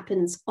and it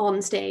happens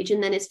on stage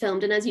and then it's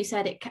filmed. And as you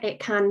said, it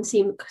can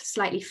seem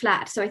slightly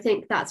flat. So I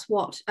think that's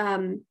what,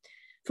 from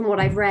what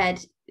I've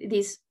read,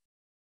 these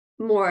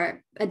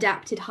more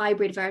adapted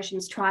hybrid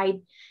versions try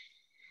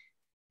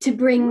to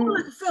bring more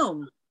like a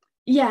film.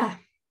 Yeah.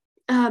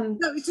 No,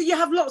 so you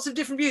have lots of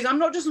different views. I'm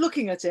not just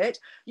looking at it.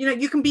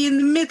 You can be in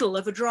the middle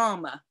of a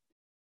drama.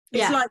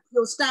 It's like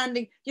you're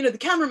standing, the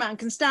cameraman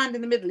can stand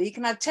in the middle. He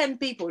can have 10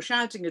 people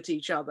shouting at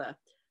each other.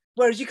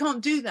 Whereas you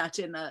can't do that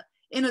in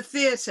a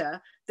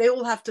theatre. They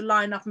all have to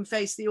line up and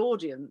face the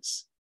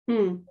audience.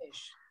 Hmm.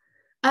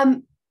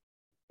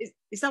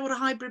 Is that what a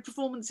hybrid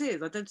performance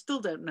is? I still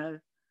don't know.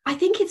 I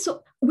think it's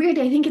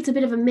weirdly, I think it's a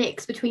bit of a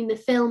mix between the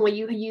film where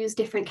you use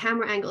different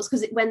camera angles,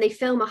 because when they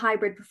film a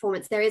hybrid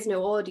performance, there is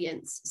no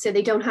audience. So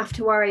they don't have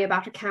to worry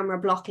about a camera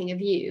blocking a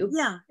view.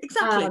 Yeah,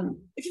 exactly.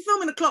 If you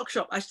film in a clock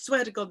shop, I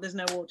swear to God, there's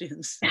no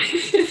audience.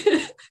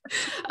 There's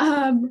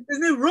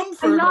no room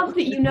for I love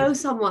that you know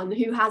someone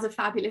who has a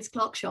fabulous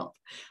clock shop.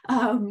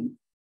 And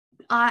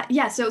actually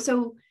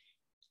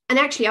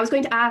I was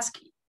going to ask,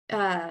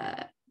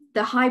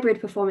 the hybrid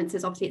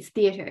performances, obviously it's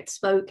theatre, it's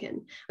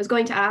spoken. I was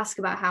going to ask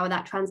about how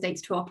that translates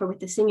to opera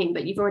with the singing,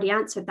 but you've already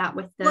answered that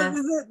with the...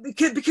 Well,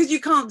 because you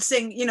can't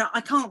sing,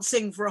 I can't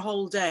sing for a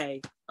whole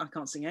day. I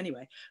can't sing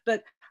anyway,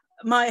 but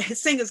my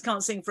singers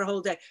can't sing for a whole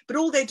day, but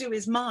all they do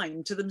is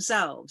mime to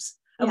themselves.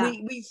 And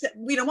Yeah.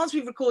 we once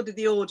we've recorded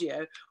the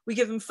audio, we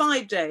give them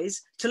 5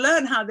 days to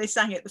learn how they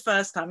sang it the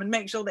first time and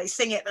make sure they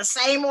sing it the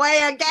same way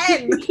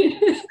again.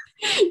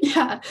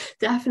 Yeah,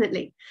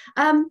 definitely.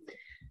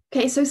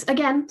 Okay, so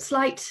again,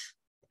 slight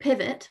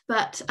pivot,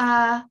 but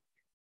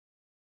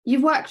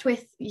you've worked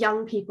with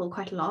young people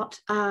quite a lot,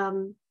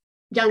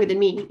 younger than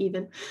me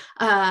even.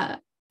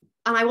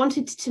 And I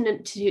wanted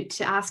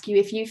to ask you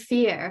if you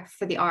fear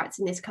for the arts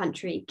in this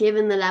country,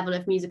 given the level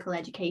of musical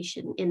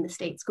education in the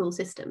state school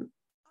system.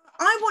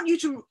 I want you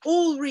to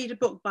all read a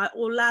book by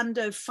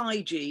Orlando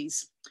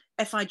Figes,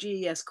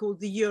 Figes, called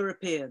The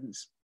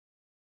Europeans.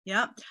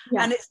 Yeah.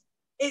 And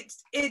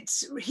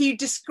he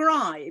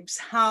describes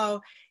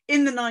how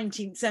in the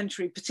 19th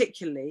century,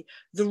 particularly,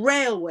 the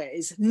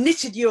railways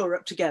knitted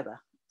Europe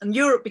together, and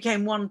Europe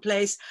became one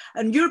place,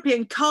 and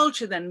European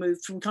culture then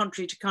moved from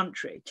country to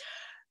country.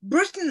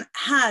 Britain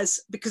has,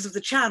 because of the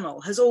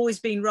Channel, has always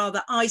been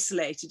rather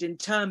isolated in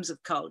terms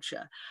of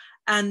culture.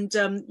 And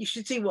you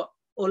should see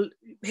or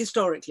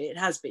historically it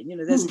has been.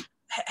 There's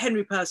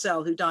Henry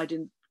Purcell, who died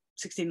in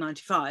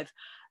 1695,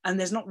 and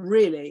there's not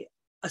really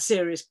a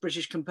serious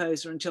British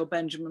composer until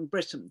Benjamin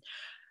Britten.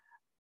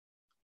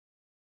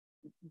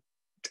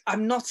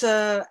 I'm not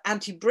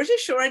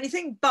anti-British or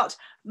anything, but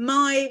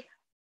my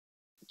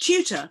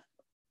tutor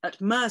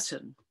at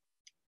Merton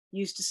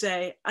used to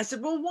say, I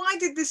said, well, why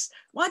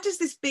does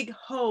this big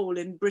hole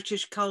in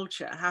British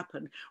culture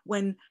happen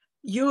when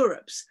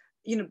Europe's,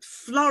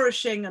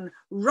 flourishing and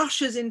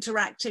Russia's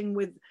interacting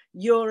with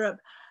Europe?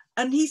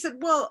 And he said,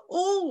 well,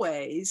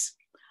 always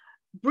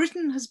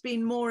Britain has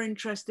been more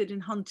interested in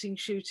hunting,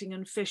 shooting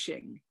and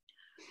fishing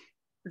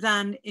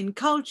than in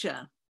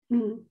culture.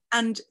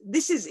 And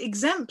this is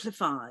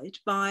exemplified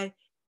by,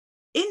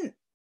 in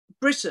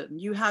Britain,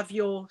 you have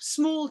your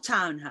small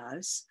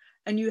townhouse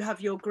and you have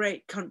your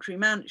great country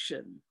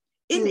mansion.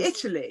 In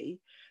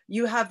Italy,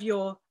 you have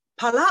your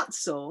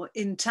palazzo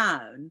in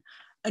town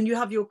and you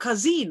have your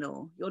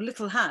casino, your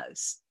little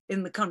house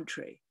in the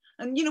country.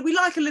 And, we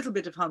like a little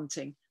bit of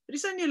hunting, but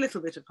it's only a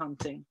little bit of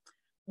hunting.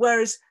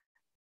 Whereas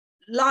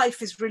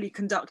life is really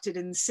conducted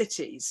in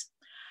cities.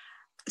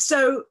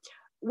 So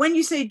when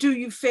you say, do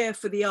you fear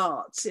for the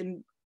arts?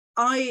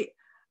 I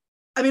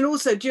mean,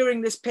 also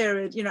during this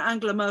period,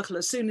 Angela Merkel,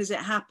 as soon as it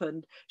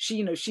happened,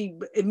 she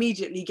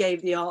immediately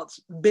gave the arts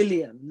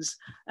billions.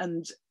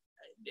 And,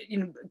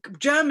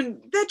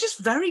 German, they're just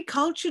very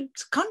cultured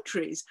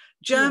countries.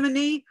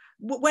 Germany,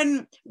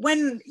 when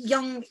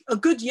a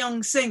good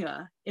young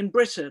singer in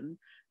Britain,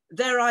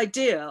 their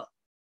ideal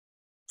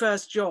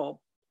first job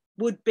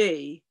would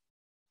be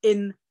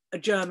in a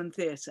German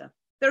theatre.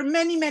 There are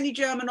many, many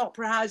German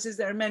opera houses.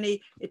 There are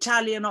many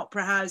Italian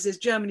opera houses.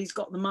 Germany's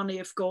got the money,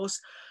 of course.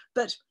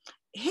 But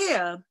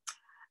here,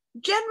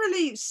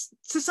 generally,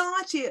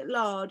 society at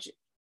large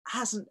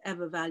hasn't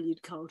ever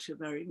valued culture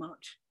very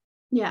much.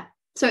 Yeah.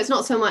 So it's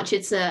not so much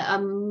it's a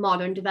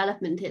modern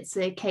development. It's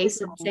a case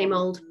of same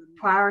old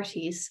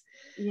priorities.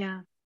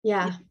 Yeah.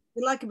 Yeah.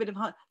 They like a bit of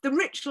hunt. The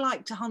rich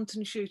like to hunt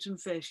and shoot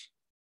and fish.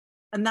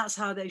 And that's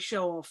how they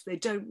show off. They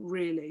don't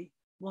really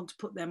want to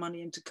put their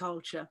money into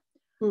culture.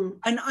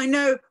 And I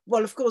know,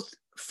 well, of course,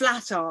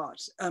 flat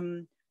art,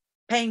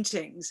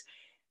 paintings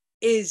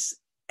is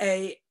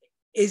an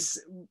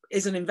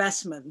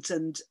investment.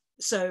 And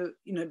so,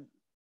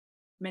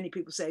 many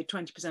people say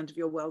 20% of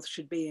your wealth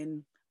should be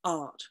in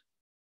art.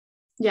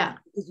 Yeah.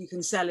 Because you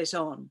can sell it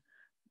on.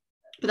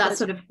 But that's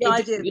sort of the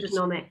idea of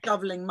economic. Just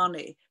shoveling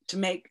money to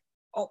make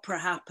opera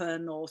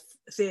happen or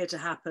theatre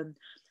happen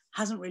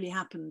hasn't really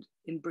happened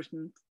in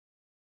Britain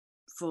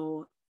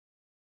forever.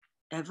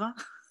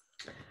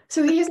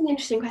 So here's an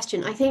interesting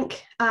question. I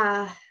think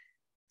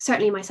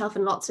certainly myself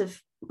and lots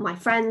of my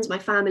friends, my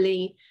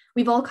family,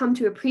 we've all come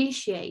to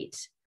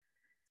appreciate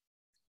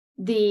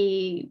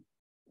the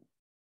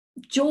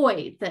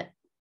joy that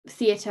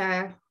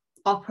theatre,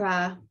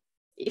 opera,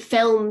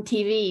 film,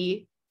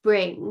 TV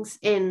brings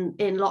in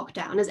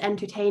lockdown as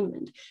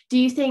entertainment. Do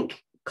you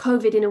think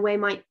COVID in a way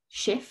might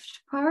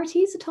shift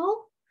priorities at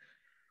all?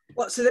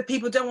 What, so that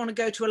people don't want to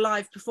go to a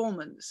live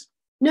performance?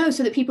 No,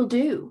 so that people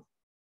do.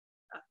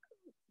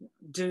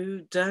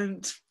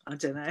 Don't, I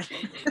don't know.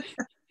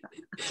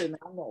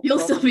 You'll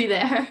still be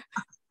there.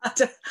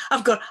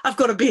 I've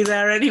got to be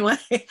there anyway.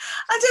 I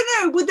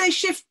don't know, would they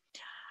shift?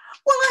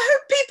 Well, I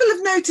hope people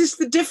have noticed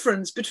the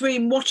difference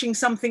between watching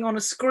something on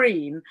a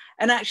screen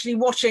and actually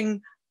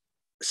watching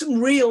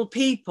some real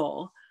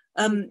people,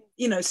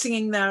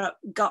 singing their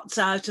guts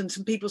out and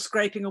some people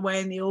scraping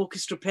away in the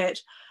orchestra pit.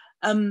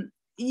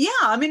 Yeah,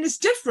 I mean, it's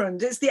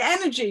different. It's the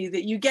energy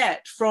that you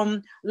get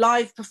from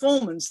live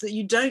performance that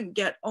you don't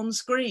get on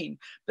screen.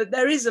 But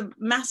there is a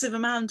massive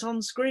amount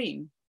on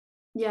screen.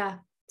 Yeah,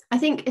 I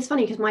think it's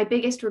funny because my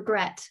biggest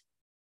regret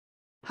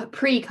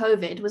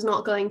pre-COVID was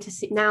not going to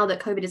see, now that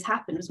COVID has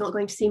happened, was not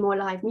going to see more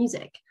live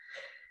music.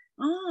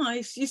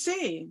 Oh, you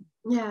see.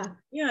 Yeah.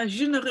 Yeah,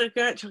 je ne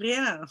regrette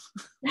rien.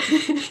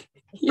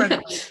 Yeah.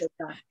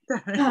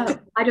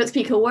 I don't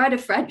speak a word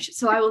of French,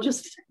 so I will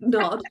just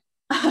nod.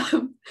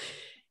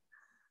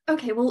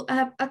 Okay, well,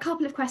 a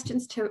couple of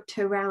questions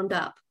to round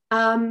up.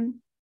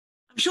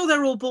 I'm sure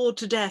they're all bored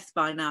to death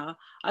by now.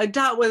 I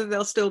doubt whether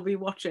they'll still be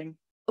watching.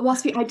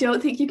 Wasfi, I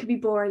don't think you could be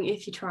boring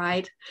if you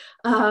tried.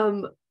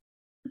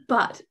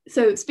 But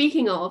so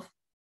speaking of,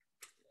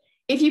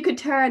 if you could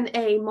turn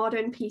a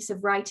modern piece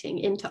of writing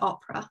into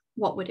opera,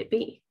 what would it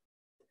be?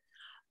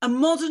 A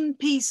modern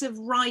piece of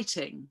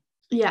writing?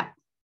 Yeah.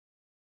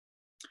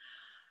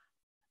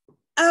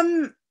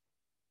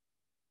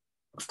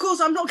 Of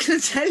course, I'm not going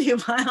to tell you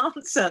my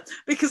answer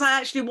because I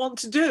actually want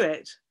to do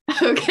it.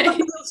 Okay.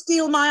 Somebody will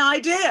steal my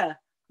idea.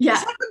 Yeah.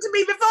 It's happened to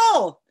me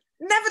before.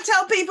 Never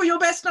tell people your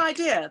best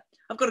idea.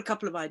 I've got a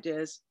couple of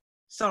ideas.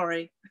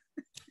 Sorry.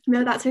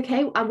 No, that's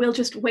okay. I will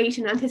just wait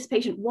in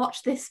anticipation.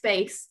 Watch this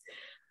space.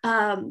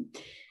 All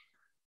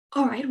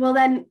right. Well,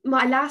 then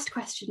my last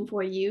question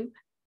for you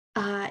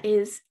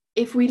is,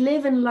 if we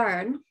live and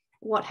learn,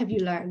 what have you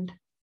learned?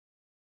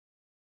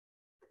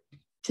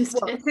 Just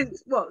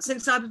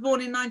since I was born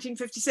in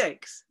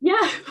 1956?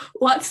 Yeah.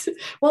 What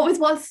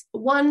was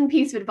one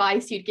piece of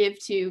advice you'd give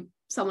to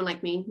someone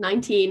like me,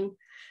 19?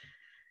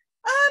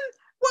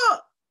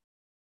 Well,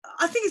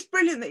 I think it's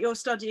brilliant that you're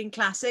studying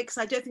classics.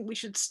 I don't think we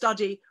should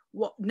study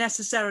what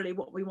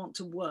we want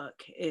to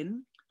work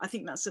in. I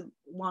think that's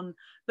one.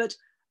 But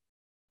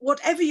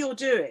whatever you're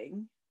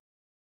doing,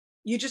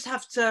 you just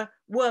have to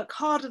work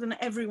harder than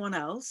everyone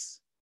else.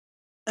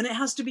 And it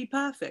has to be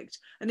perfect.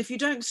 And if you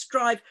don't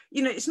strive,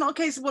 it's not a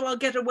case of, well, I'll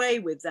get away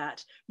with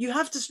that. You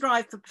have to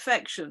strive for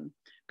perfection,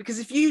 because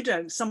if you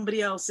don't,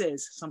 somebody else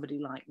is, somebody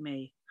like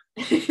me.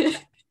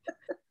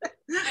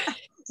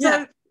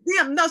 So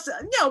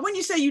yeah, when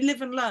you say you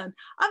live and learn,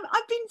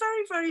 I've been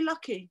very, very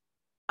lucky.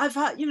 I've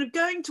had,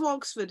 going to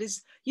Oxford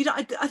is,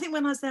 I think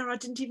when I was there, I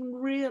didn't even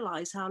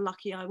realise how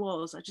lucky I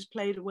was. I just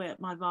played away at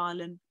my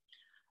violin.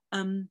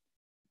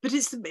 But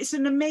it's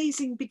an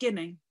amazing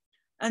beginning.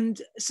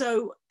 And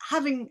so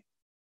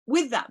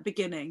with that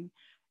beginning,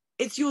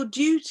 it's your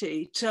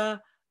duty to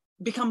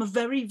become a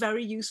very,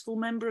 very useful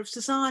member of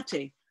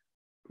society.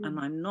 And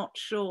I'm not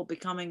sure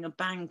becoming a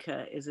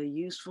banker is a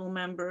useful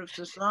member of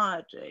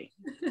society,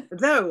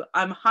 though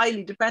I'm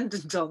highly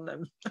dependent on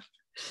them.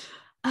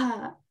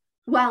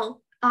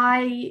 Well,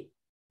 I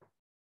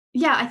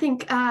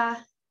think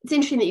it's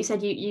interesting that you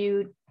said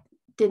you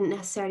didn't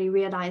necessarily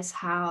realise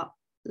how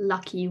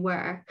lucky you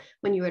were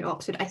when you were at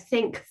Oxford. I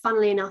think,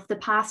 funnily enough, the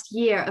past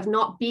year of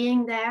not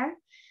being there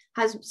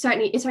has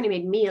certainly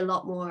made me a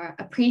lot more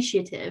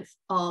appreciative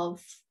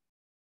of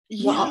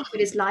what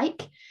Oxford is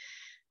like,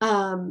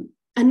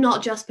 and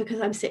not just because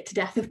I'm sick to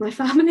death of my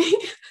family.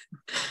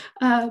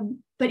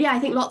 But yeah, I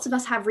think lots of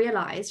us have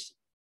realised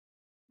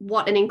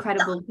what an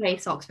incredible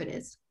place Oxford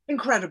is.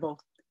 Incredible.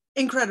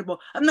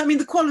 And I mean,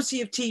 the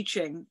quality of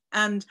teaching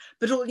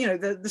but all,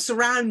 the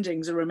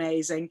surroundings are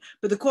amazing,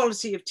 but the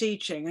quality of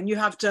teaching, and you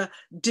have to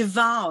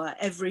devour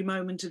every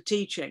moment of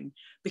teaching,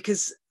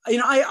 because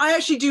I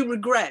actually do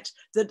regret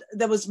that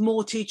there was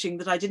more teaching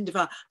that I didn't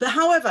devour. But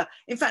however,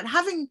 in fact,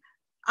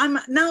 I'm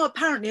now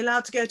apparently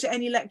allowed to go to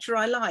any lecture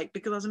I like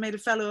because I was made a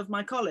fellow of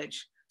my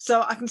college,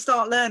 so I can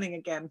start learning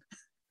again.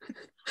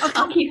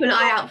 I'll keep an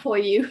eye out for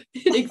you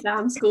in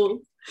exam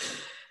school.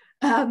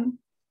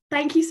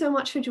 Thank you so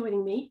much for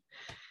joining me.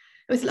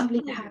 It was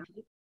lovely to have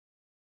you.